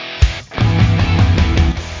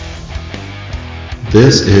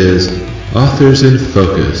This is Authors in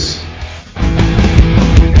Focus.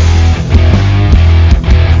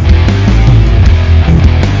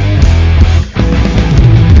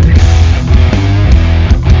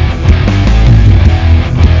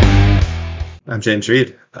 I'm James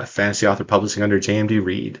Reed, a fantasy author publishing under JMD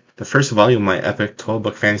Reed. The first volume of my epic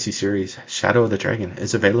 12-book fantasy series, Shadow of the Dragon,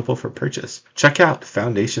 is available for purchase. Check out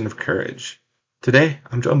Foundation of Courage. Today,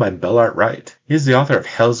 I'm joined by Belart Wright. He is the author of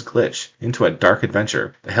Hell's Glitch, Into a Dark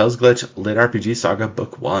Adventure, the Hell's Glitch LitRPG Saga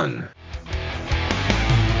Book 1.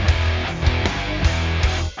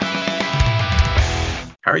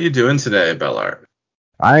 How are you doing today, Belart?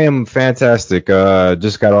 I am fantastic.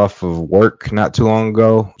 Just got off of work not too long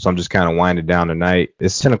ago, so I'm just kind of winding down tonight.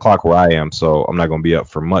 It's 10 o'clock where I am, so I'm not going to be up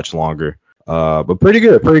for much longer. But pretty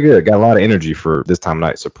good, pretty good. Got a lot of energy for this time of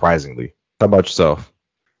night, surprisingly. How about yourself?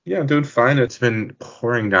 Yeah, I'm doing fine. It's been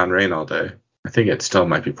pouring down rain all day. I think it still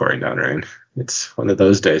might be pouring down rain. It's one of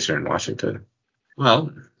those days here in Washington.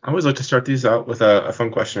 Well, I always like to start these out with a fun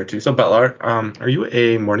question or two. So, Belart, are you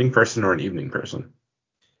a morning person or an evening person?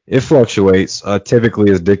 It fluctuates. Typically,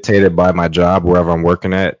 is dictated by my job, wherever I'm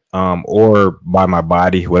working at, or by my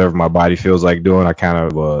body, whatever my body feels like doing. I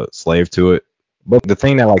kind of slave to it. But the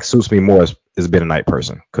thing that suits me more is being a night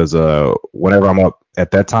person, because whenever I'm up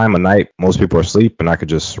at that time of night, most people are asleep, and I could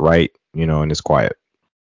just write, and it's quiet.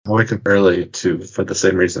 I wake up early too for the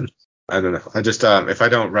same reason. I don't know. I just if I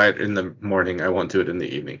don't write in the morning, I won't do it in the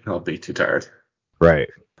evening. I'll be too tired. Right.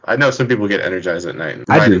 I know some people get energized at night and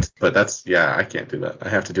I do. but I can't do that. I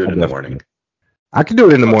have to do it in the morning. I can do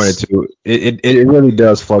it in the morning too. It really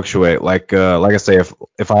does fluctuate. Like I say,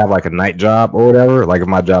 if I have a night job or whatever, if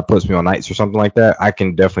my job puts me on nights or something like that, I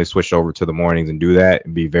can definitely switch over to the mornings and do that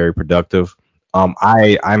and be very productive. I'm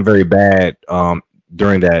very bad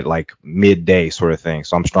during that midday sort of thing.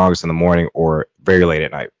 So I'm strongest in the morning or very late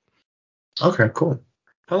at night. Okay, cool.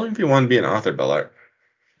 How long have you wanted to be an author, Belart?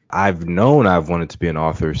 I've wanted to be an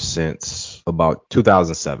author since about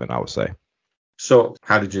 2007, I would say. So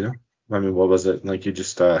how did you know? I mean, what was it? You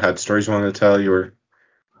just had stories you wanted to tell? You were...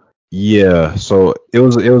 Yeah, so it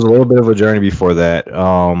was a little bit of a journey before that.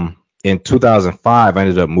 In 2005, I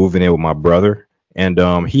ended up moving in with my brother,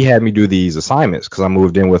 and he had me do these assignments because I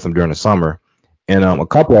moved in with him during the summer, and a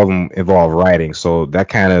couple of them involved writing, so that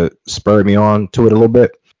kind of spurred me on to it a little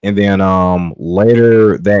bit. And then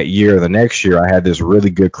later that year, the next year, I had this really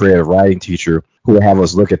good creative writing teacher who would have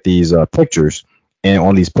us look at these pictures. And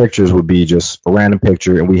on these pictures would be just a random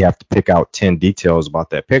picture, and we have to pick out 10 details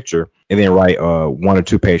about that picture and then write a 1 or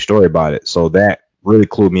 2 page story about it. So that really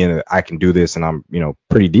clued me in that I can do this, and I'm,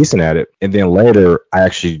 pretty decent at it. And then later, I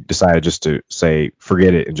actually decided just to say,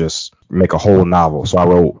 forget it and just make a whole novel. So I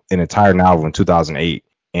wrote an entire novel in 2008,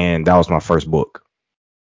 and that was my first book.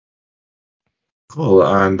 Cool.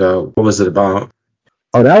 And what was it about?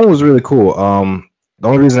 Oh, that one was really cool. The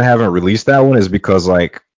only reason I haven't released that one is because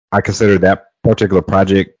I consider that particular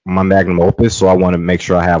project my magnum opus, so I want to make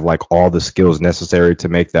sure I have all the skills necessary to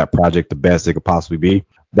make that project the best it could possibly be.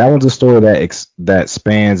 That one's a story that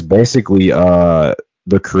spans basically the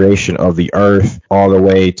creation of the earth all the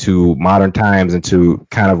way to modern times and to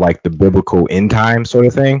kind of the biblical end time sort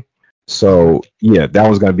of thing. So yeah, that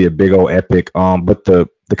one's going to be a big old epic. But the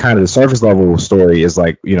kind of the surface level story is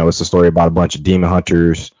it's a story about a bunch of demon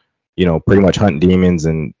hunters, pretty much hunting demons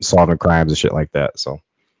and solving crimes and shit like that. So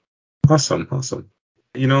awesome.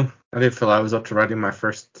 I didn't feel I was up to writing my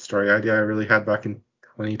first story idea I really had back in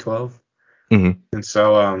 2012. Mm-hmm. And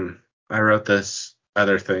so I wrote this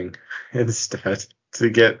other thing instead to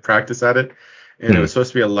get practice at it. And It was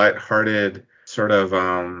supposed to be a lighthearted sort of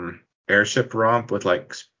airship romp with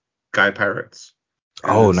sky pirates.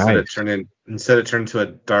 And oh, nice. Instead it turned into a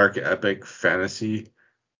dark epic fantasy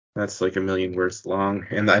that's 1 million words long.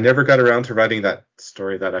 And I never got around to writing that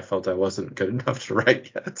story that I felt I wasn't good enough to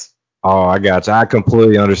write yet. Oh, I got you. I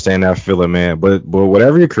completely understand that feeling, man. But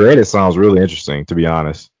whatever you created sounds really interesting, to be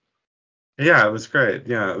honest. Yeah, it was great.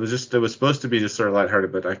 Yeah, it was supposed to be just sort of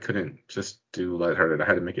lighthearted, but I couldn't just do lighthearted. I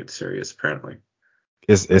had to make it serious, apparently.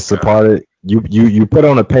 It's a part of you put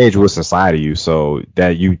on a page what's inside of you, so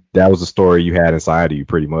that was the story you had inside of you,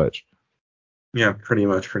 pretty much. Yeah, pretty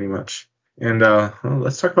much. And well,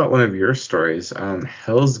 let's talk about one of your stories,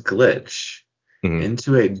 Hell's Glitch,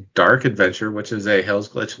 Into a Dark Adventure, which is a Hell's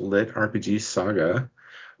Glitch lit RPG saga.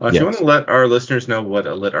 If you want to let our listeners know what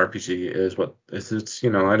a lit RPG is, what is it's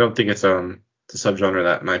I don't think it's a subgenre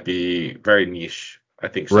that might be very niche. I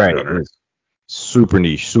think subgenre. Right. Super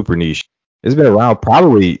niche. It's been around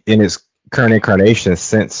probably in its current incarnation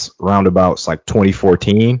since roundabouts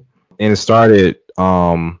 2014, and it started.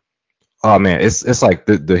 Oh man, it's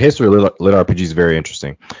the history of lit RPG is very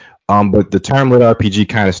interesting. But the term lit RPG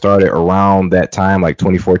kind of started around that time, like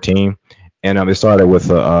 2014, and it started with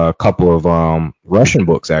a couple of Russian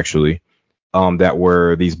books actually, that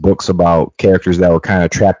were these books about characters that were kind of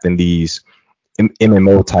trapped in these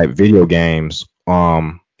MMO type video games.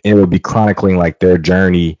 And it would be chronicling like their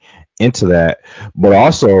journey into that, but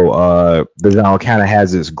also the genre kind of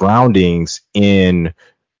has its groundings in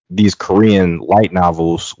these Korean light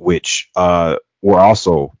novels, which were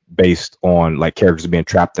also based on like characters being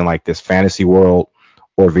trapped in like this fantasy world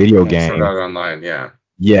or video Yeah, Sword game. Art Online, yeah.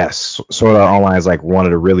 Yes, Sword Art Online is like one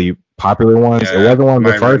of the really popular ones. It Yeah, wasn't one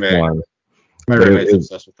of the first ones, my but roommate's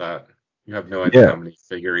obsessed with that. You have no idea yeah. how many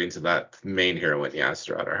figurines of that main heroine he has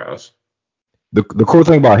throughout our house. The cool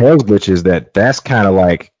thing about Hell's Glitch is that that's kind of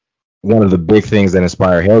like one of the big things that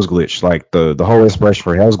inspired Hell's Glitch. Like the whole inspiration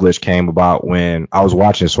for Hell's Glitch came about when I was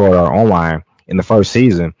watching Sword Art Online in the first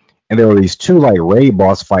season, and there were these two like raid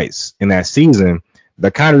boss fights in that season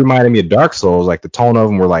that kind of reminded me of Dark Souls. Like the tone of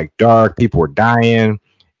them were like dark, people were dying.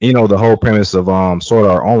 You know, the whole premise of Sword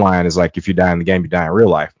Art Online is like if you die in the game, you die in real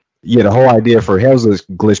life. Yeah, the whole idea for Hell's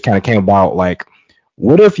Glitch kind of came about like,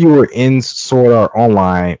 what if you were in Sword Art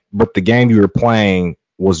Online, but the game you were playing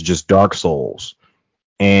was just Dark Souls?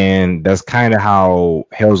 And that's kind of how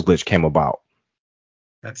Hell's Glitch came about.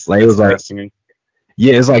 That's Like it was like, interesting.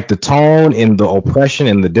 yeah, it's like the tone and the oppression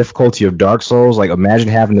and the difficulty of Dark Souls. Like imagine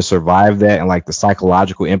having to survive that and like the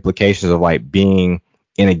psychological implications of like being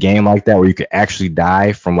in a game like that where you could actually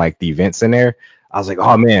die from like the events in there. I was like,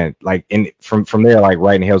 oh man, like and from there, like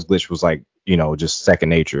writing Hell's Glitch was like, just second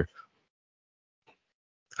nature.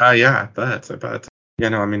 Yeah, I bet. Yeah,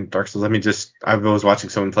 no, I mean, Dark Souls, I was watching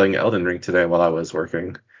someone playing Elden Ring today while I was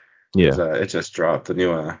working. Yeah, It just dropped, the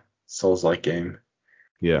new Souls-like game.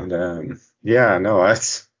 yeah. And yeah, no,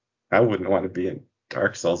 I wouldn't want to be in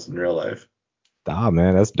Dark Souls in real life. Ah,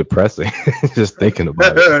 man, that's depressing. Just thinking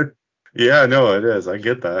about it. Yeah, no, it is. I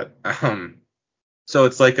get that. So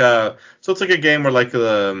it's like a game where like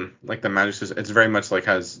the magic system, it's very much like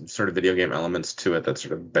has sort of video game elements to it that's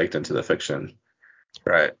sort of baked into the fiction.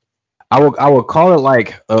 Right. I would call it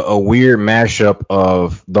like a weird mashup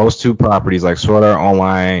of those two properties, like Sword Art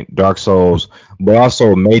Online, Dark Souls, but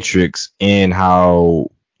also Matrix in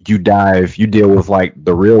how you deal with like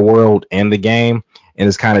the real world and the game, and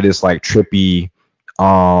it's kind of this like trippy,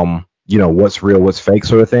 what's real, what's fake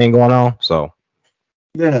sort of thing going on. So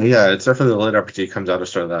Yeah, it's definitely the lit RPG comes out of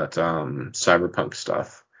sort of that cyberpunk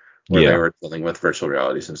stuff where they yeah, were dealing with virtual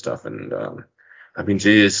realities and stuff. And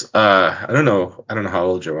geez, I don't know how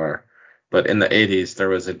old you are, but in the 80s there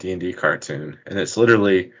was a D&D cartoon, and it's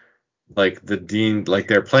literally like like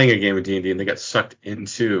they're playing a game of D&D and they get sucked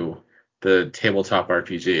into the tabletop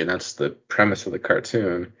RPG, and that's the premise of the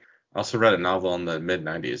cartoon. I also read a novel in the mid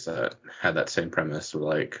 90s that had that same premise, where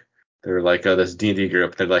like they were like this D&D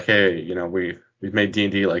group. They're like, hey, we've made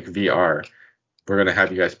D&D like VR. We're gonna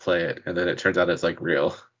have you guys play it, and then it turns out it's like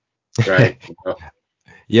real, right?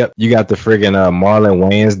 yep. You got the friggin' Marlon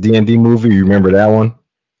Wayans D&D movie. You remember that one?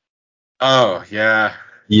 Oh yeah,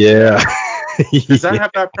 Yeah. yeah. Does that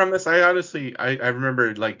have that premise? I honestly, I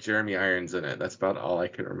remember like Jeremy Irons in it. That's about all I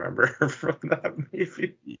can remember from that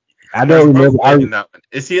movie. I Or is don't Mark remember. White in that one?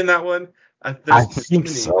 Is he in that one? I There's so think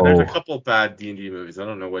many. There's a so. couple bad D&D movies. I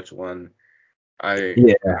don't know which one. I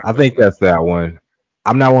Yeah, forgot I which think one that's that one.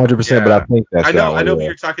 I'm not 100%, but I Yeah, think that's that I one. know who Yeah.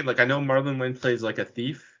 you're talking. Like I know Marlon Wayne plays like a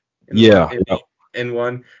thief in one Yeah. Yep. in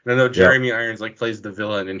one, and I know Yep. Jeremy Irons like plays the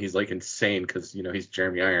villain, and he's like insane because he's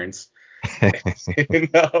Jeremy Irons.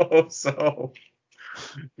 So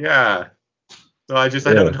yeah. So I Yeah.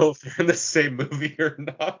 don't know if they're in the same movie or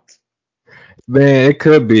not. Man, it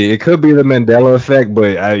could be. It could be the Mandela effect,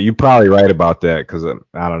 but you're probably right about that because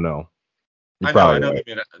I don't know. You're I probably know right.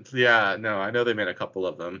 they made yeah, no, I know they made a couple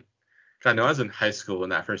of them. I know I was in high school when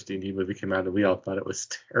that first D&D movie came out, and we all thought it was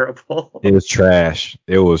It terrible. was trash.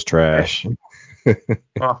 It was trash.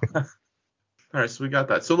 Well, all right, so we got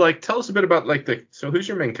that. So like, tell us a bit about like so who's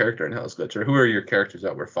your main character in Hell's Glitch, or who are your characters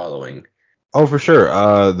that we're following? Oh, for sure.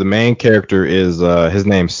 The main character is his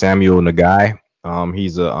name's Samuel Nagai.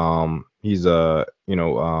 He's a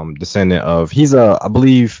descendant of I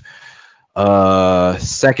believe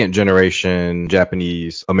second generation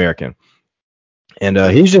Japanese American. And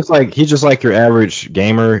he's just like your average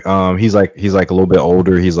gamer. He's like a little bit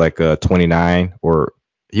older. He's like 29 or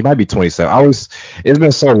he might be 27. It's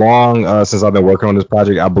been so long since I've been working on this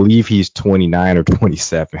project. I believe he's 29 or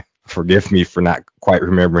 27. Forgive me for not quite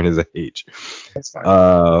remembering his age. That's fine.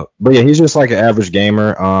 But yeah, he's just like an average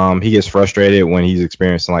gamer. He gets frustrated when he's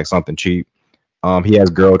experiencing like something cheap. He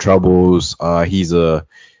has girl troubles. He's a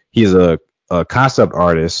concept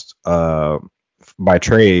artist by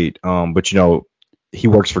trade. But he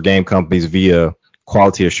works for game companies via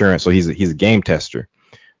quality assurance. So he's a game tester.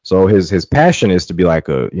 So his passion is to be like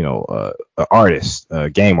a artist, a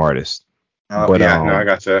game artist. Oh, But yeah, no, I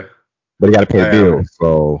gotcha. but he got to pay the I bills.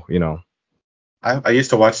 So I used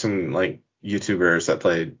to watch some like YouTubers that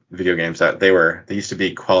played video games that they used to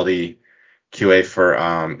be quality QA for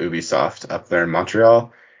Ubisoft up there in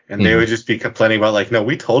Montreal, and they Mhm. would just be complaining about like, no,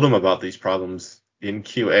 we told them about these problems in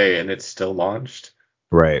QA and it's still launched.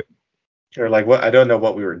 Right. Or like, what? I don't know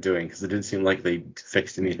what we were doing because it didn't seem like they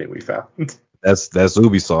fixed anything we found. That's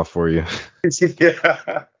Ubisoft for you.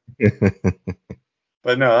 Yeah.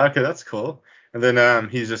 But no, okay, that's cool. And then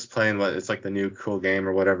he's just playing what it's like the new cool game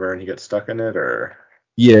or whatever, and he gets stuck in it, or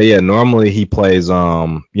Yeah. Normally he plays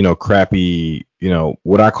crappy,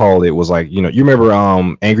 what I call it was like, you remember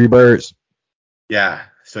Angry Birds? yeah.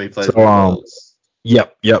 So he plays So one of those.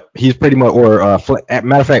 yep. He's pretty much or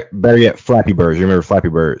matter of fact, better yet, Flappy Birds. You remember Flappy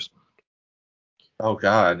Birds? Oh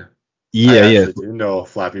God, I Yeah. actually do know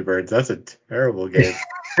Flappy Birds. That's a terrible game.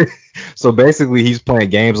 So basically he's playing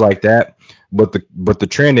games like that, but the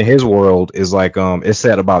trend in his world is like it's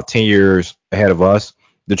set about 10 years ahead of us.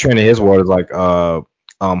 The trend in his world is like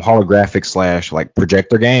holographic slash like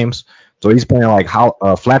projector games. So he's playing like how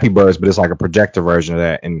Flappy Birds, but it's like a projector version of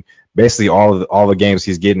that. And basically all the games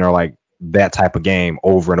he's getting are like that type of game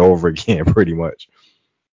over and over again, pretty much.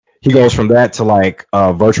 He goes from that to like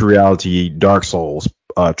virtual reality Dark Souls,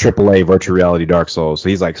 AAA virtual reality Dark Souls. So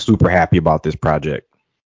he's like super happy about this project.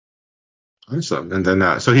 Awesome. And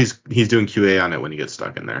then so he's doing QA on it when he gets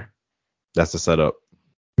stuck in there. That's the setup.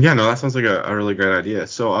 Yeah, no, that sounds like a really great idea.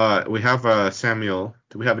 So we have Samuel.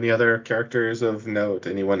 Do we have any other characters of note?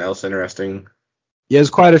 Anyone else interesting? Yeah, there's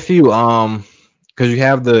quite a few. Because you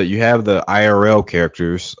have the IRL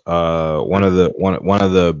characters. One of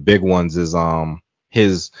the big ones is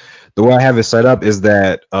his the way I have it set up is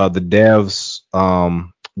that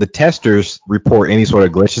the testers report any sort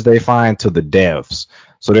of glitches they find to the devs.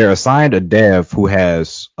 So they're assigned a dev who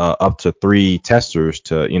has up to 3 testers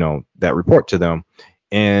that report to them.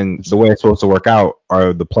 And the way it's supposed to work out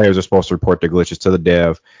are the players are supposed to report their glitches to the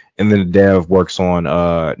dev, and then the dev works on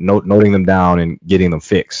noting them down and getting them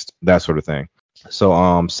fixed, that sort of thing.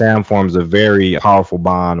 So Sam forms a very powerful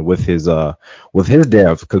bond with his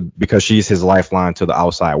dev because she's his lifeline to the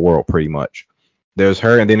outside world, pretty much. There's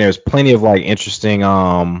her, and then there's plenty of like interesting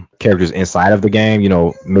characters inside of the game,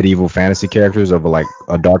 medieval fantasy characters of like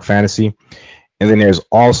a dark fantasy. And then there's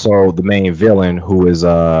also the main villain who is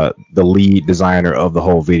the lead designer of the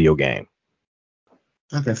whole video game.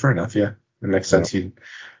 Okay, fair enough. Yeah, it makes Yeah. sense. He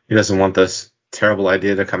doesn't want this terrible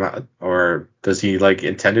idea to come out, or does he like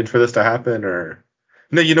intended for this to happen? Or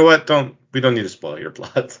no, you know what? We don't need to spoil your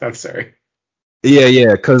plot. I'm sorry.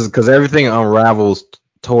 Yeah, because everything unravels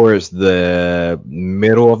towards the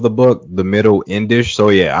middle of the book, the middle endish. So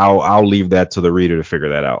yeah, I'll leave that to the reader to figure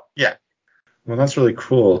that out. Yeah. Well, that's really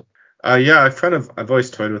cool. Yeah, I've always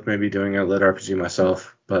toyed with maybe doing a lit RPG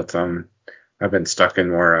myself, but I've been stuck in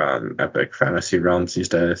more epic fantasy realms these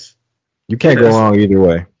days. You It can't go is. wrong either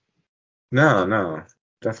way. No,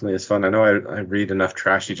 definitely is fun. I know I read enough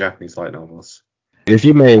trashy Japanese light novels. If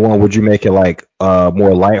you made one, would you make it like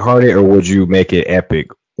more lighthearted or would you make it epic?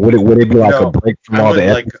 Would it be You like a know, break from I all the would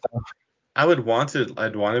like epic stuff? I'd want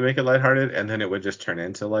to make it lighthearted, and then it would just turn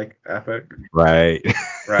into like epic. Right.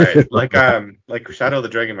 Right. Like Shadow of the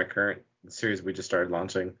Dragon, my current series we just started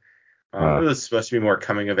launching. It uh, was supposed to be more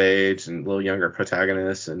coming of age and a little younger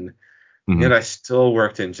protagonists, and yet mhm. I still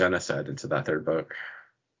worked in genocide into that third book.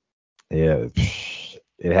 Yeah,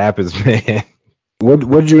 it happens, man. What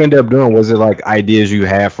did you end up doing? Was it like ideas you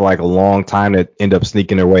had for like a long time that end up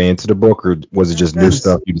sneaking their way into the book, or was it just new And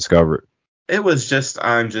stuff you discovered? it was just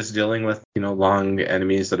I'm just dealing with long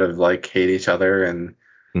enemies that have like hate each other, and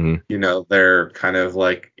Hmm. they're kind of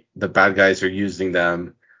like the bad guys are using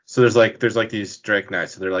them. So there's like these Drake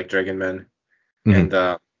Knights, so they're like dragon men, Hmm. and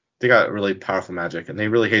they got really powerful magic, and they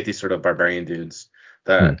really hate these sort of barbarian dudes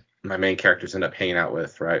Hmm. that my main characters end up hanging out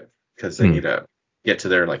with, right? Because they Hmm. need to get to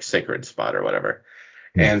their like sacred spot or whatever.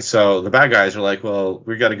 Hmm. And so the bad guys are like, well,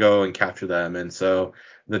 we got to go and capture them. And so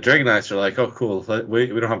the Dragon Knights are like, oh, cool. We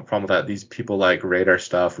don't have a problem with that. These people like raid our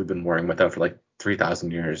stuff. We've been warring with them for like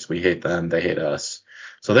 3,000 years. We hate them. They hate us.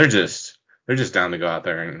 So they're just down to go out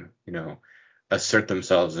there and assert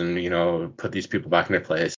themselves and put these people back in their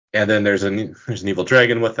place. And then there's an evil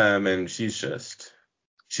dragon with them, and she's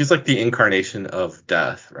like the incarnation of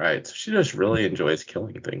death, right? So she just really enjoys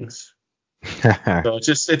killing things. So it's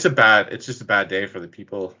just a bad day for the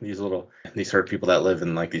people, these sort of people that live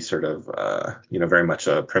in like these sort of very much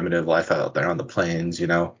a primitive life out there on the plains.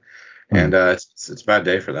 Hmm. And it's a bad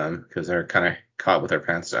day for them because they're kind of caught with their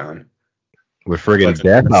pants down. with friggin' But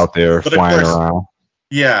death out there but of flying course, around.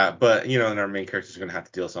 yeah, but and our main character's going to have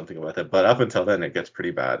to deal something with it. But up until then, it gets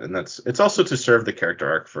pretty bad, and it's also to serve the character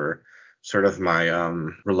arc for sort of my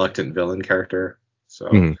reluctant villain character. So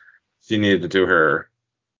Mhm. she needed to do her,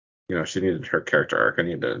 she needed her character arc. I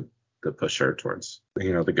needed to push her towards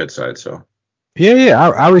the good side. So Yeah,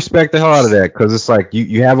 I respect the hell out of that because it's like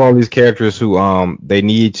you have all these characters who they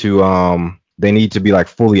need to be like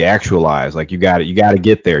fully actualized. Like you got to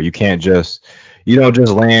get there. You don't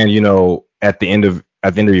just land at the end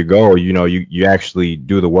of your goal. You actually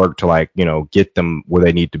do the work to like get them where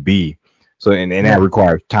they need to be. So and yeah, that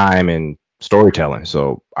requires time and storytelling.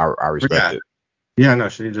 So I respect yeah, it. yeah. No,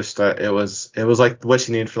 she just it was like what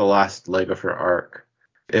she needed for the last leg of her arc.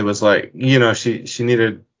 It was like she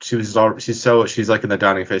needed she's like in the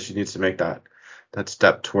downing phase. She needs to make that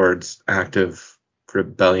step towards active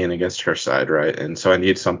rebellion against her side, right? And so I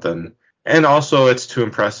need something. And also, it's to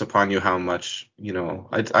impress upon you how much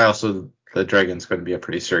I also the dragon's going to be a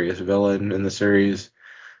pretty serious villain in the series,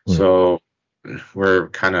 Mm, so we're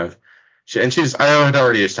kind of I had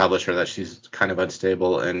already established her that she's kind of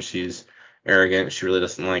unstable and she's arrogant. She really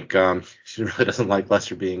doesn't like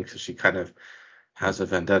lesser beings because she kind of has a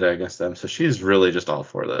vendetta against them. So she's really just all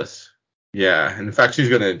for this. Yeah, and in fact, she's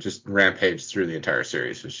gonna just rampage through the entire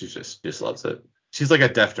series. So she just loves it. She's like a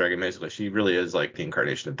death dragon, basically. She really is like the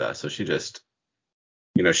incarnation of death. So she just,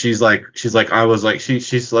 she's like I was like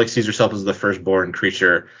she's like sees herself as the firstborn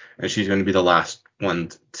creature, and she's gonna be the last one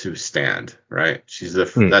to stand. Right?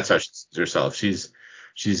 mm, That's how she sees herself. She's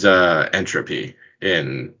entropy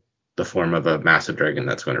in the form of a massive dragon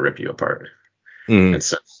that's going to rip you apart. mm. And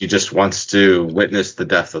so she just wants to witness the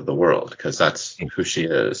death of the world because that's who she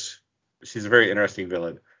is. She's a very interesting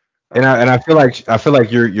villain. And Um, I feel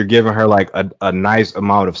like you're giving her like a nice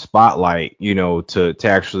amount of spotlight, to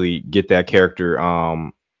actually get that character,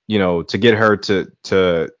 to get her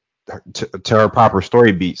to her proper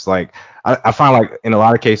story beats. Like I find like in a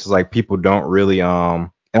lot of cases like people don't really and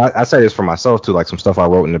I say this for myself too, like some stuff I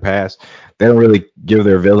wrote in the past, they don't really give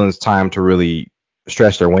their villains time to really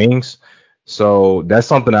stretch their wings. So that's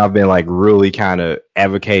something I've been like really kind of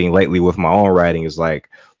advocating lately with my own writing is like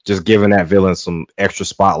just giving that villain some extra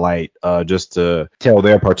spotlight just to tell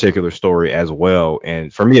their particular story as well.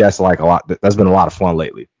 And for me, that's like a lot. That's been a lot of fun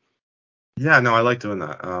lately. yeah, no, I like doing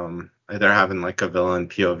that. Either having like a villain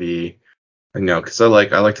POV, because I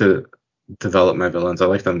like to develop my villains. I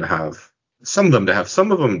like them to have some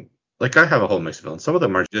of them like I have a whole mix of villains. Some of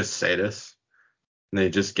them are just sadists and they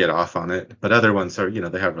just get off on it, but other ones are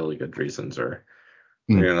they have really good reasons or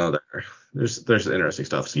Mm, there's interesting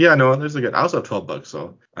stuff. So yeah, no, there's a good. I also have 12 books,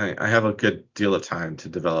 so I have a good deal of time to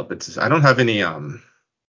develop. I don't have any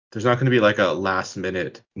There's not going to be like a last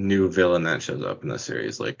minute new villain that shows up in the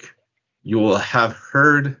series. Like you will have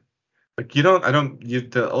heard like you don't I don't you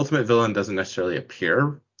the ultimate villain doesn't necessarily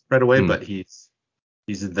appear right away, mm, but he's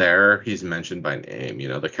there. He's mentioned by name.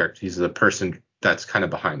 The character. He's the person that's kind of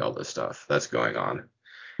behind all this stuff that's going on,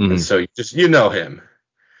 and mm, so you know him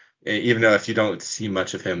even though if you don't see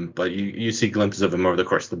much of him, but you see glimpses of him over the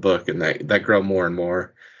course of the book, and that grow more and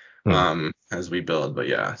more mm. as we build. But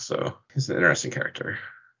yeah, so he's an interesting character.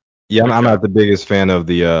 Yeah, I'm Like not the biggest fan of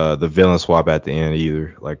the villain swap at the end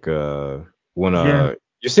either. Like when yeah,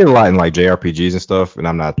 you see it a lot in like JRPGs and stuff, and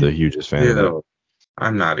I'm not the hugest fan of that. yeah,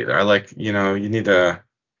 I'm not either. I like you need to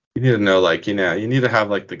know like you need to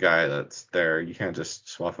have like the guy that's there. You can't just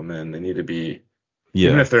swap them in. They need to be Yeah,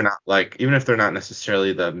 even if they're not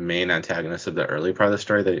necessarily the main antagonist of the early part of the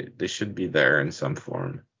story, they should be there in some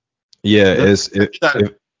form. yeah. The, It's I it, did that.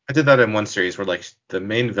 it I did that in one series where like the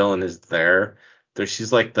main villain is there.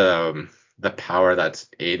 She's like the power that's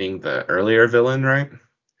aiding the earlier villain, right?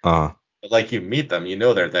 uh But like you meet them,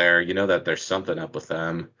 they're there. You know that there's something up with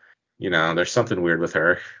them. There's something weird with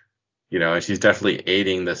her. And she's definitely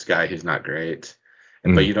aiding this guy who's not great.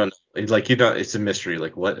 But mm, you don't like you don't. It's a mystery.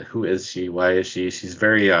 Like who is she? Why is she? She's a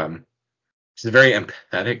very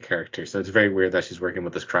empathetic character. So it's very weird that she's working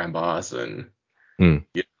with this crime boss and mm.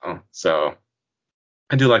 so.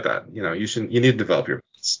 I do like that. You need to develop your.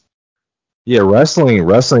 Yeah,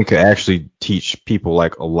 wrestling could actually teach people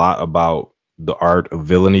like a lot about the art of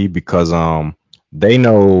villainy because they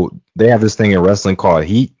have this thing in wrestling called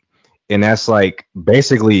heat, and that's like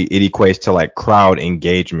basically it equates to like crowd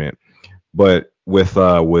engagement. But with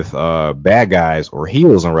bad guys or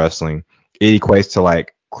heels in wrestling, it equates to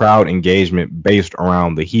like crowd engagement based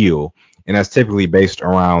around the heel, and that's typically based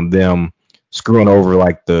around them screwing over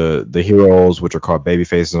like the heroes, which are called baby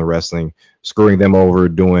faces in wrestling, screwing them over,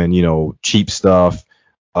 doing cheap stuff,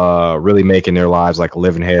 really making their lives like a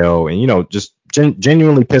living hell, and just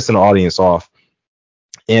genuinely pissing the audience off.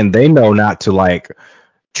 and they know not to like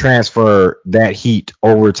transfer that heat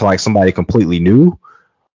over to like somebody completely new.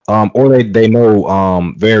 Or they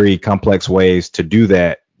know very complex ways to do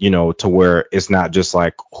that, to where it's not just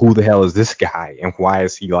like, who the hell is this guy and why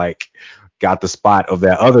is he like got the spot of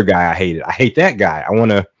that other guy I hated? I hate that guy. I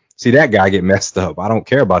want to see that guy get messed up. I don't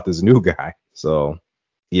care about this new guy. So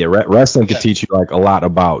yeah, wrestling could teach you like a lot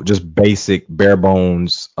about just basic bare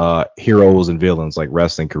bones heroes and villains. Like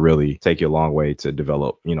wrestling could really take you a long way to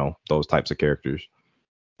develop, those types of characters.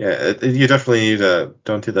 Yeah, you definitely need to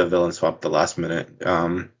don't do the villain swap at the last minute.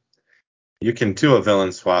 You can do a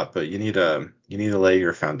villain swap, but you need to lay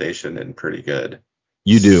your foundation in pretty good.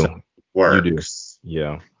 You do. So it You do. works.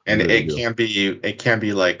 Yeah. And You really it do. can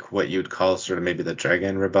be like what you'd call sort of maybe the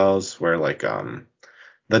Dragon Rebels, where like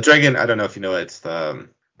the dragon, I don't know if you know it, it's the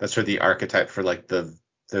that's sort of the archetype for like the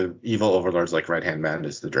evil overlord's like right hand man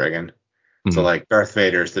is the dragon. So Hmm. like Darth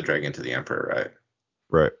Vader is the dragon to the Emperor, right?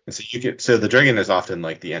 Right. And so the dragon is often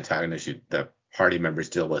like the antagonist that party members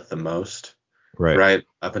deal with the most, Right. right?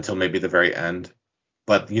 Up until maybe the very end.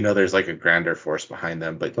 But there's like a grander force behind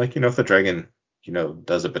them. But like if the dragon,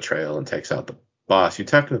 does a betrayal and takes out the boss, you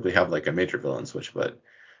technically have like a major villain switch, but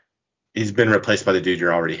he's been replaced by the dude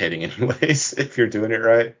you're already hating anyways, if you're doing it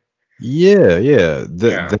right. Yeah, yeah.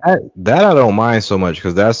 Yeah. That I don't mind so much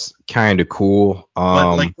because that's kind of cool.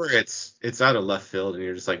 But like where it's out of left field and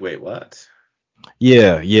you're just like, wait, what?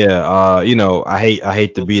 Yeah, yeah. I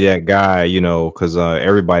hate to be that guy, because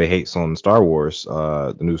everybody hates on Star Wars,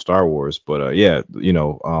 the new Star Wars. But yeah,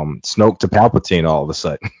 Snoke to Palpatine all of a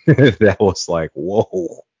sudden. That was like,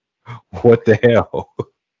 whoa, what the hell?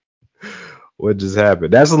 What just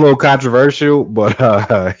happened? That's a little controversial, but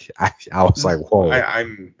I was like, whoa. I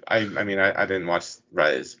mean I didn't watch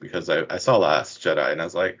Rise because I saw Last Jedi and I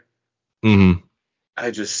was like, Hmm. I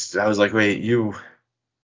was like, wait, you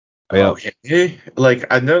Yep. okay?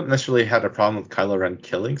 Like I don't necessarily had a problem with Kylo Ren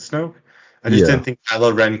killing Snoke. I just Yeah. didn't think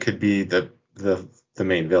Kylo Ren could be the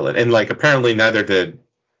main villain. And like apparently neither did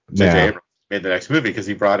J.J. Now. Abrams made the next movie because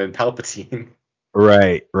he brought in Palpatine.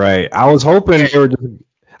 Right, right. I was hoping they're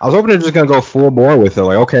just gonna go full bore with it.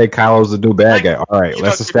 Like, okay, Kylo's the new bad Like, guy. All right,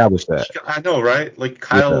 let's establish that. I know, right? Like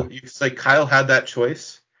Yeah. it's like Kyle had that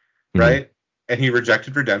choice, Hmm. right? And he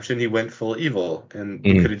rejected redemption. He went full evil, and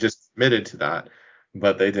he could Hmm. have just admitted to that,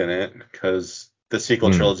 but they didn't because the sequel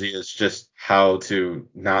Hmm. trilogy is just how to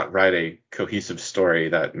not write a cohesive story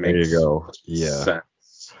that There you makes go. Yeah. sense.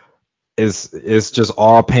 It's just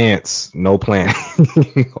all pants, no plan.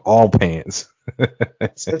 All pants.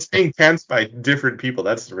 It's being pants by different people.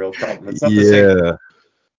 That's the real problem. It's not the same. Yeah.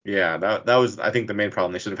 Yeah, that was I think the main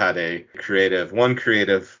problem. They should have had one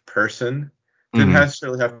creative person. Didn't Hmm.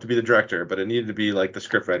 necessarily have to be the director, but it needed to be like the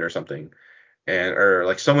scriptwriter or something, and or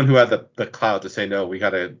like someone who had the clout to say no, we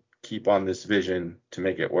got to keep on this vision to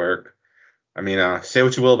make it work. I mean, say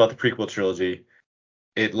what you will about the prequel trilogy,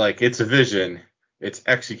 it's a vision, it's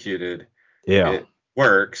executed, Yeah. it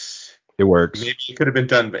works. It works. Maybe it could have been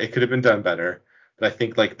done, but it could have been done better. But I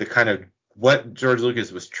think like the kind of what George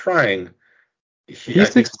Lucas was trying, He I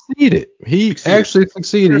think succeeded. He succeeded. actually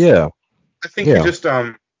succeeded. Yeah. I think he Yeah. just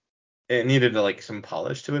it needed like some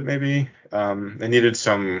polish to it maybe. It needed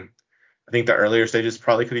some I think the earlier stages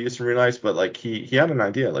probably could have used some relights, but like he had an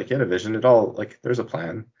idea, like he had a vision. It all like there's a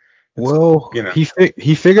plan. It's Well, you know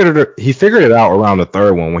he figured it out around the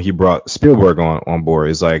third one when he brought Spielberg on board.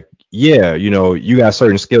 It's like, yeah, you got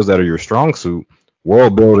certain skills that are your strong suit.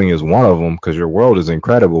 World building is one of them because your world is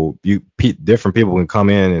incredible. Different people can come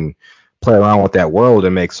in and play around with that world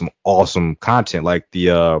and make some awesome content, like the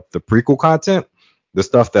prequel content, the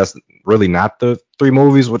stuff that's really not the three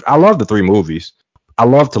movies. Which I love the three movies. I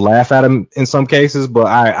love to laugh at them in some cases, but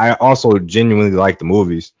I also genuinely like the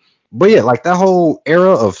movies. But yeah, like that whole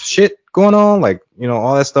era of shit going on, like,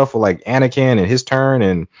 all that stuff with like Anakin and his turn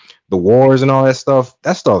and the wars and all that stuff.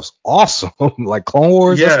 That stuff's awesome. Like Clone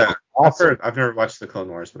Wars, that yeah. stuff's awesome. I've never watched the Clone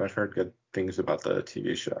Wars, but I've heard good things about the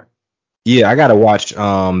TV show. Yeah, I gotta watch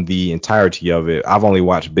the entirety of it. I've only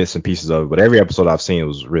watched bits and pieces of it, but every episode I've seen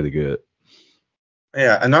was really good.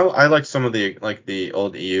 Yeah, and I like some of the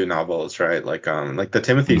old EU novels, right? Like the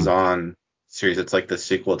Timothy Hmm. Zahn series. It's like the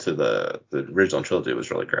sequel to the original trilogy.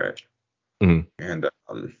 Was really great. Hmm. And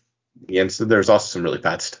yeah, and so there's also some really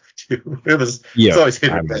bad stuff too. It's Yeah, always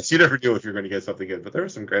hit I or imagine. miss. You never knew if you're going to get something good, but there were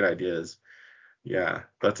some great ideas. Yeah,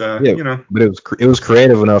 but Yeah, but it was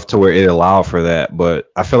creative enough to where it allowed for that. But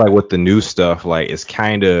I feel like with the new stuff, like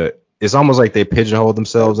it's almost like they pigeonhole they're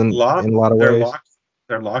themselves in a lot of they're ways. locked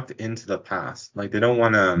they're locked into the past. Like they don't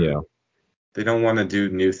want to do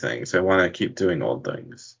new things. They want to keep doing old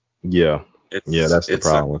things. Yeah, yeah, It's that's the it's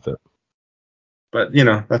problem with it. But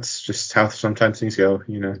that's just how sometimes things go.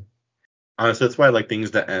 Honestly, that's why I like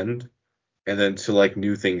things to end, and then to like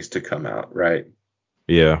new things to come out, right?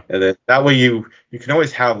 Yeah. And then that way you can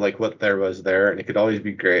always have like what there was there, and it could always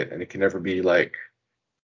be great, and it can never be like,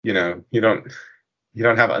 you don't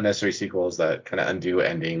have unnecessary sequels that kind of undo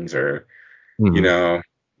endings or Mhm.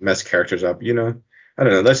 mess characters up. I don't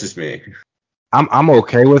know. That's just me. I'm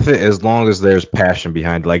okay with it as long as there's passion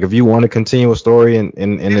behind it. Like if you want to continue a story in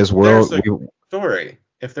If this there's world, a story,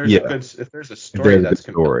 yeah, if there's a if story there's a good that's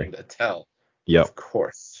story. compelling to tell, Yep. of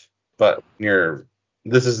course. But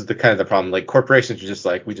this is the kind of the problem. Like corporations are just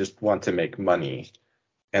like, we just want to make money,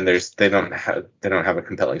 and they don't have a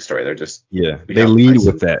compelling story. They're just, Yeah. we They have lead with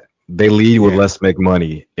license. that. They lead with Yeah, let's make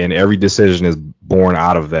money, and every decision is born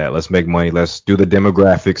out of that. Let's make money. Let's do the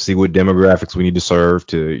demographics, see what demographics we need to serve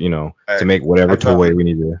to, to I, make whatever I've toy we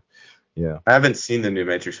need to. Yeah. I haven't seen the new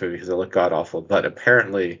Matrix movie because it looked god awful, but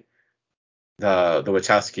apparently the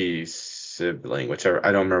Wachowski sibling, whichever,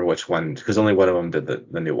 I don't remember which one, because only one of them did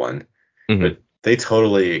the new one, Hmm. but they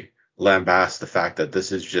totally lambast the fact that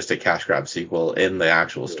this is just a cash grab sequel in the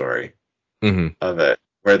actual story Hmm. of it,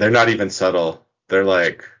 where they're not even subtle. They're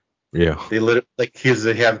like, Yeah. they literally, like, because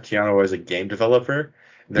they have Keanu as a game developer,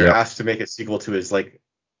 they're Yep. asked to make a sequel to his like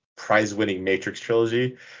prize-winning Matrix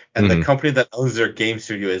trilogy, and the Hmm. company that owns their game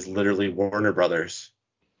studio is literally Warner Brothers.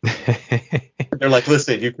 They're like,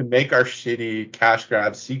 listen, you can make our shitty cash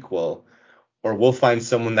grab sequel, or we'll find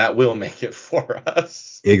someone that will make it for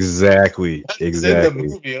us. Exactly. It's in the Exactly.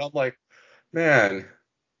 movie, and I'm like, man,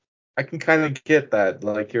 I can kind of get that.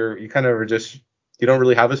 Like, you kind of are just, you don't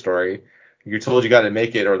really have a story. You're told you got to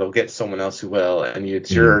make it, or they'll get someone else who will, and Hmm.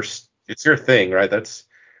 it's your thing, right? That's,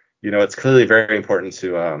 it's clearly very important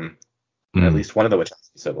to at Hmm. least one of the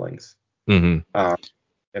Wachowski siblings. Hmm. Um,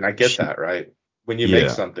 and I get that, right? When you make Yeah.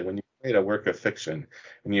 something, when you create a work of fiction,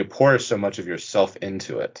 and you pour so much of yourself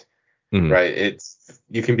into it, Hmm. right?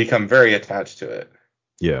 You can become very attached to it,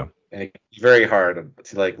 Yeah. and it's very hard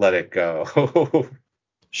to like let it go.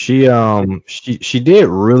 She did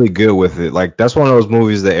really good with it. Like that's one of those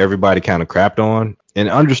movies that everybody kind of crapped on, and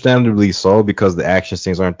understandably so because the action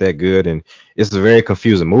scenes aren't that good, and it's a very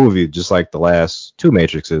confusing movie, just like the last two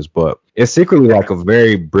Matrixes. But it's secretly Yeah, like a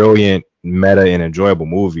very brilliant, meta, and enjoyable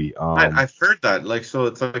movie. I've heard that. Like, so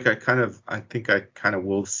it's like I think I kind of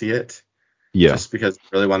will see it Yeah. just because I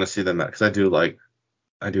really want to see them because I do like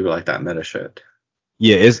that meta shit.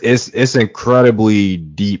 Yeah, it's incredibly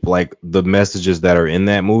deep, like the messages that are in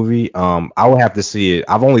that movie. I would have to see it.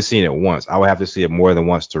 I've only seen it once. I would have to see it more than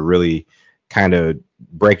once to really kind of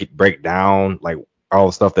break down like all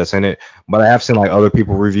the stuff that's in it. But I have seen like other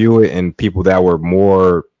people review it and people that were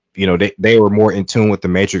more, they were more in tune with the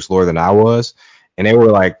Matrix lore than I was, and they were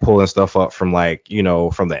like pulling stuff up from like,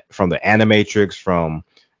 from the Animatrix, from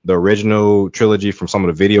the original trilogy, from some of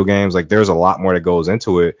the video games. Like there's a lot more that goes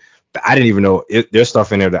into it that I didn't even know. There's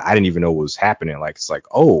stuff in there that I didn't even know was happening. Like it's like,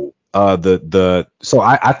 oh, so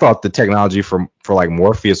I thought the technology for like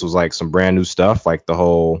Morpheus was like some brand new stuff, like the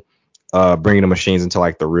whole bringing the machines into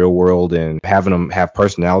like the real world and having them have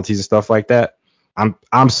personalities and stuff like that.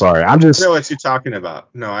 I'm sorry. I know what you're talking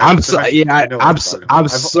about. No, I'm the so machine. yeah. I know what you're talking about. I'm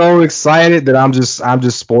so excited that I'm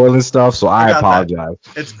just spoiling stuff. So I I got that. apologize.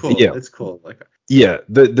 It's cool. Yeah. It's cool. Yeah,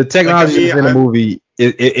 the Like technology me, that's in the I'm movie,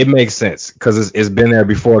 it makes sense because it's been there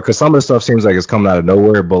before. Because some of the stuff seems like it's coming out of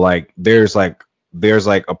nowhere, but like there's like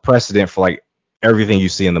a precedent for like everything you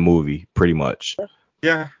see in the movie, pretty much.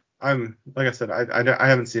 Yeah, I'm like I said, I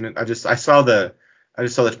haven't seen it. I just saw that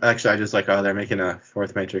actually I just like, oh, they're making a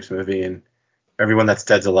fourth Matrix movie and everyone that's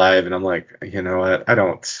dead's alive, and I'm like, you know what? I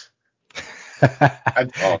don't.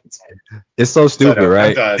 It's so I stupid, don't. I'm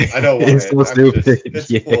right? done. I don't want It's it. so stupid. It's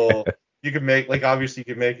Yeah, cool. You can make, like, obviously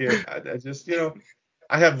you can make it. I just,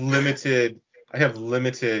 I have limited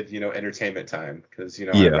entertainment time because,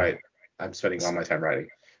 yeah, I'm spending all my time writing.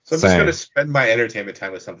 So I'm just going to same. spend my entertainment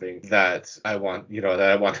time with something that I want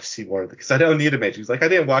to see more of, because I don't need a Matrix. Like, I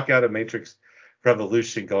didn't walk out of Matrix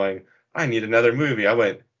Revolution going, I need another movie. I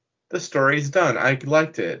went, the story's done. I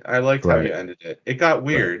liked it. I liked how Right, you ended it. It got right.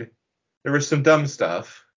 weird. There was some dumb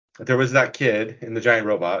stuff. There was that kid in the giant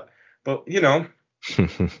robot. But,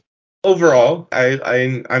 overall,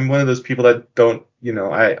 I'm one of those people that don't,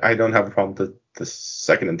 I don't have a problem with the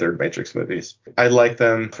second and third Matrix movies. I like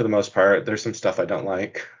them for the most part. There's some stuff I don't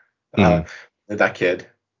like. Uh, Mhm. that kid.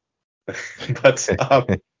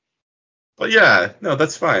 But yeah, no,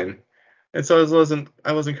 that's fine. And so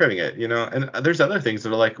I wasn't craving it, And there's other things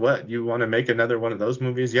that are like, what, you want to make another one of those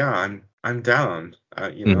movies? Yeah, I'm down.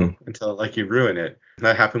 Mhm. Until like you ruin it. And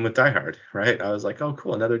that happened with Die Hard, right? I was like, oh,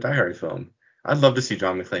 cool, another Die Hard film. I'd love to see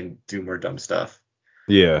John McClane do more dumb stuff.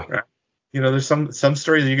 Yeah. Right. there's some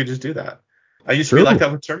stories you could just do that. I used to be True. like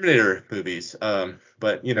that with Terminator movies,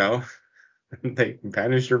 but they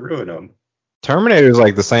managed to ruin them. Terminator is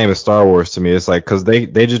like the same as Star Wars to me. It's like because they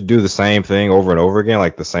just do the same thing over and over again,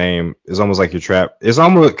 like the same. It's almost like you're trapped. It's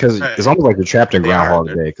almost like you're trapped in They are.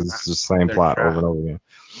 Groundhog Day because it's the same They're plot over and trapped. over again.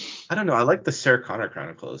 I don't know. I like the Sarah Connor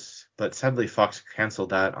Chronicles, but sadly Fox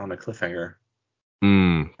canceled that on a cliffhanger.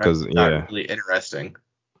 Because Not really interesting.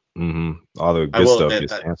 all the I good will stuff admit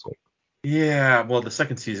gets that. canceled. Yeah, well, the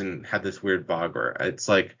second season had this weird bog where it's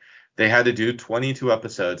like they had to do 22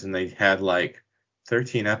 episodes and they had like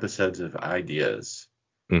 13 episodes of ideas.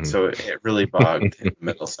 hmm So it really bogged in the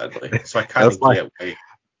middle, sadly. So I kind That's of like get why.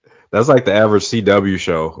 that's like the average CW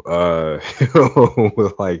show.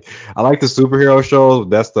 With like I like the superhero shows.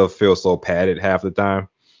 That stuff feels so padded half the time.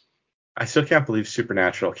 I still can't believe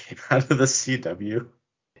Supernatural came out of the CW.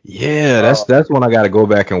 Yeah, that's Oh, that's one I got to go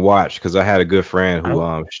back and watch because I had a good friend I who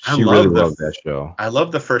I she really love loved that show. I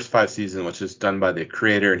love the first 5 seasons, which is done by the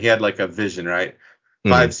creator, and he had like a vision, right? hmm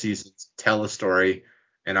 5 seasons, tell a story,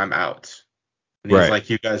 and I'm out. And he's Right. like,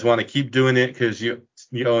 you guys want to keep doing it because you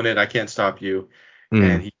own it. I can't stop you.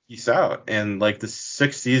 And hmm he's out. And like the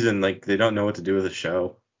sixth season, like they don't know what to do with the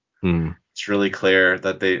show. hmm It's really clear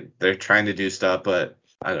that they're trying to do stuff, but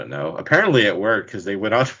I don't know. Apparently it worked because they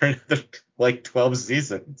went on for another, like 12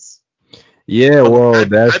 seasons. Yeah, But well, I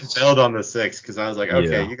that's bailed on the six because I was like,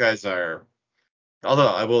 okay, yeah. you guys are. Although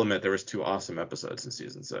I will admit there was 2 awesome episodes in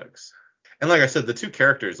season 6. And like I said, the two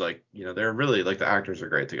characters, like, they're really like the actors are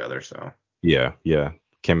great together. So, Yeah, you know,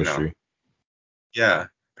 chemistry. yeah.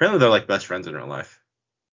 Apparently they're like best friends in real life.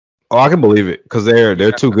 Oh, I can believe it because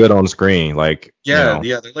they're too good on screen. Like, Yeah,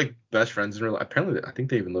 they're like best friends in real life. Apparently, I think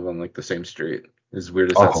they even live on like the same street. As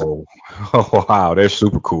weird as that sounds. oh, oh wow, they're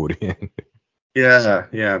super cool then.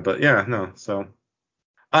 Yeah, but yeah, no. So,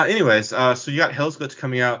 anyways, so you got Hell's Glitch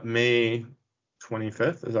coming out May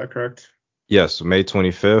 25th. Is that correct? Yes, May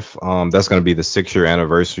 25th. That's going to be the 6-year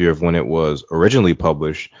anniversary of when it was originally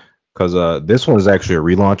published. Because this one is actually a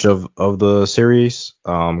relaunch of the series.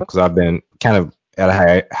 Because I've been kind of at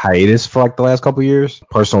a hiatus for like the last couple years,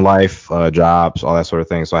 personal life, jobs, all that sort of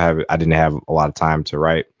thing. So I didn't have a lot of time to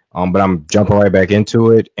write. But I'm jumping right back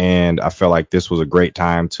into it, and I felt like this was a great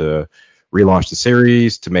time to relaunch the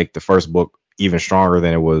series to make the first book even stronger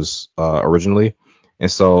than it was originally.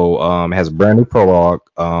 And so it has a brand new prologue.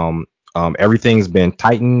 Everything's been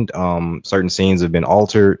tightened. Certain scenes have been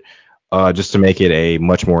altered, just to make it a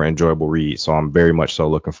much more enjoyable read. So I'm very much so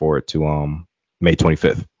looking forward to May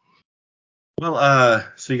 25th. Well,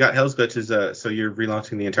 so you got Hell's Glitch so you're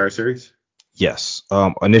relaunching the entire series? Yes.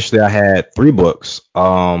 Initially I had 3 books.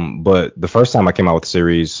 But the first time I came out with the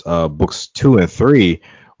series, books 2 and 3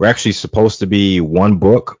 were actually supposed to be one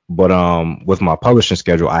book, but with my publishing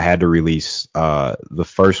schedule, I had to release the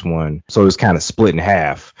first one, so it was kind of split in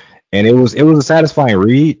half, and it was a satisfying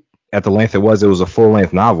read at the length it was. It was a full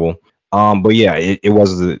length novel. But yeah, it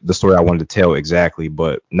was the story I wanted to tell exactly,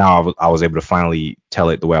 but now I was able to finally tell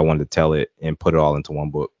it the way I wanted to tell it and put it all into one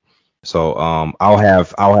book. So I'll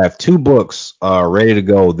have 2 books ready to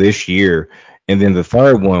go this year, and then the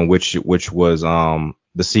third one, which was the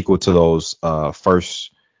sequel to those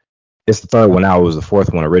first. It's the third one now. It was the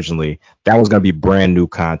fourth one originally. That was gonna be brand new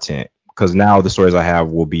content because now the stories I have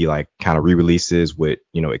will be like kind of re-releases with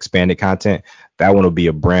expanded content. That one will be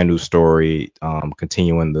a brand new story,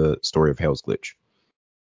 continuing the story of Hell's Glitch.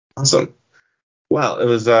 Awesome. Well, it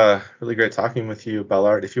was really great talking with you,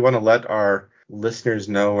 Ballard. If you want to let our listeners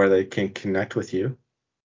know where they can connect with you.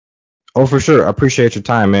 Oh, for sure. I appreciate your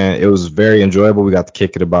time, man. It was very enjoyable. We got to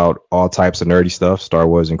kick it about all types of nerdy stuff, Star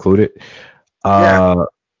Wars included. Yeah.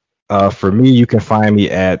 Uh, for me, you can find me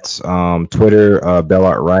at Twitter,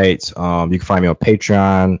 Belart Wright. You can find me on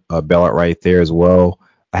Patreon, Belart Wright there as well.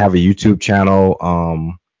 I have a YouTube channel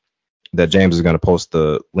that James is going to post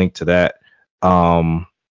the link to that.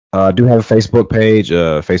 I do have a Facebook page,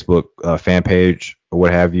 Facebook fan page, or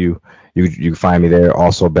what have you. You can find me there.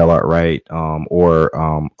 Also, Belart Wright, or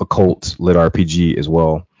Occult LitRPG as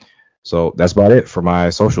well. So that's about it for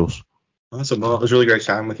my socials. Awesome. Well, it was really great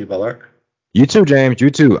chatting with you, Ballard. You too, James. You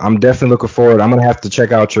too. I'm definitely looking forward. I'm gonna have to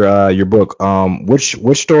check out your book.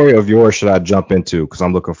 Which story of yours should I jump into? Because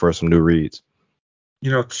I'm looking for some new reads.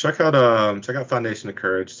 Check out Foundation of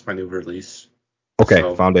Courage. It's my new release. Okay,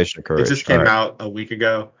 So Foundation of it Courage. just All came right. out a week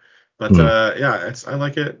ago. But Hmm. yeah, I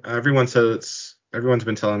like it. Everyone's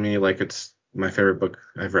been telling me like it's my favorite book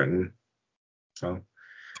I've written. So I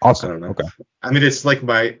Awesome. don't know. Okay. I mean, it's like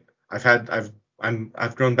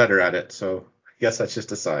I've grown better at it. So I guess that's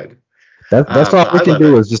just a side. That's all we can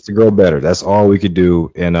do is just to grow better. That's all we could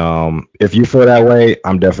do. And if you feel that way,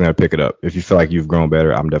 I'm definitely gonna pick it up. If you feel like you've grown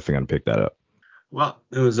better, I'm definitely gonna pick that up. Well,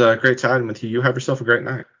 it was great chatting with you. You have yourself a great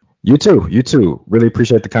night. You too. You too. Really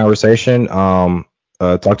appreciate the conversation. Talk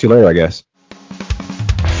to you later, I guess.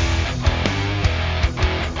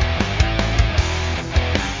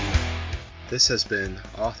 This has been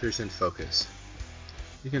Authors in Focus.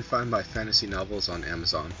 You can find my fantasy novels on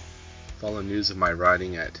Amazon. Follow news of my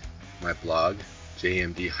writing at my blog,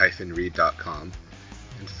 jmd-read.com,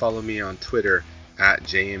 and follow me on Twitter at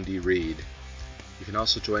jmdread. You can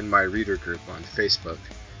also join my reader group on Facebook,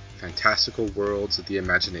 Fantastical Worlds of the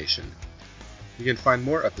Imagination. You can find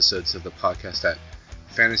more episodes of the podcast at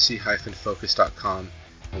fantasy-focus.com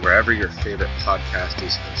and wherever your favorite podcast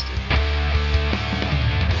is hosted.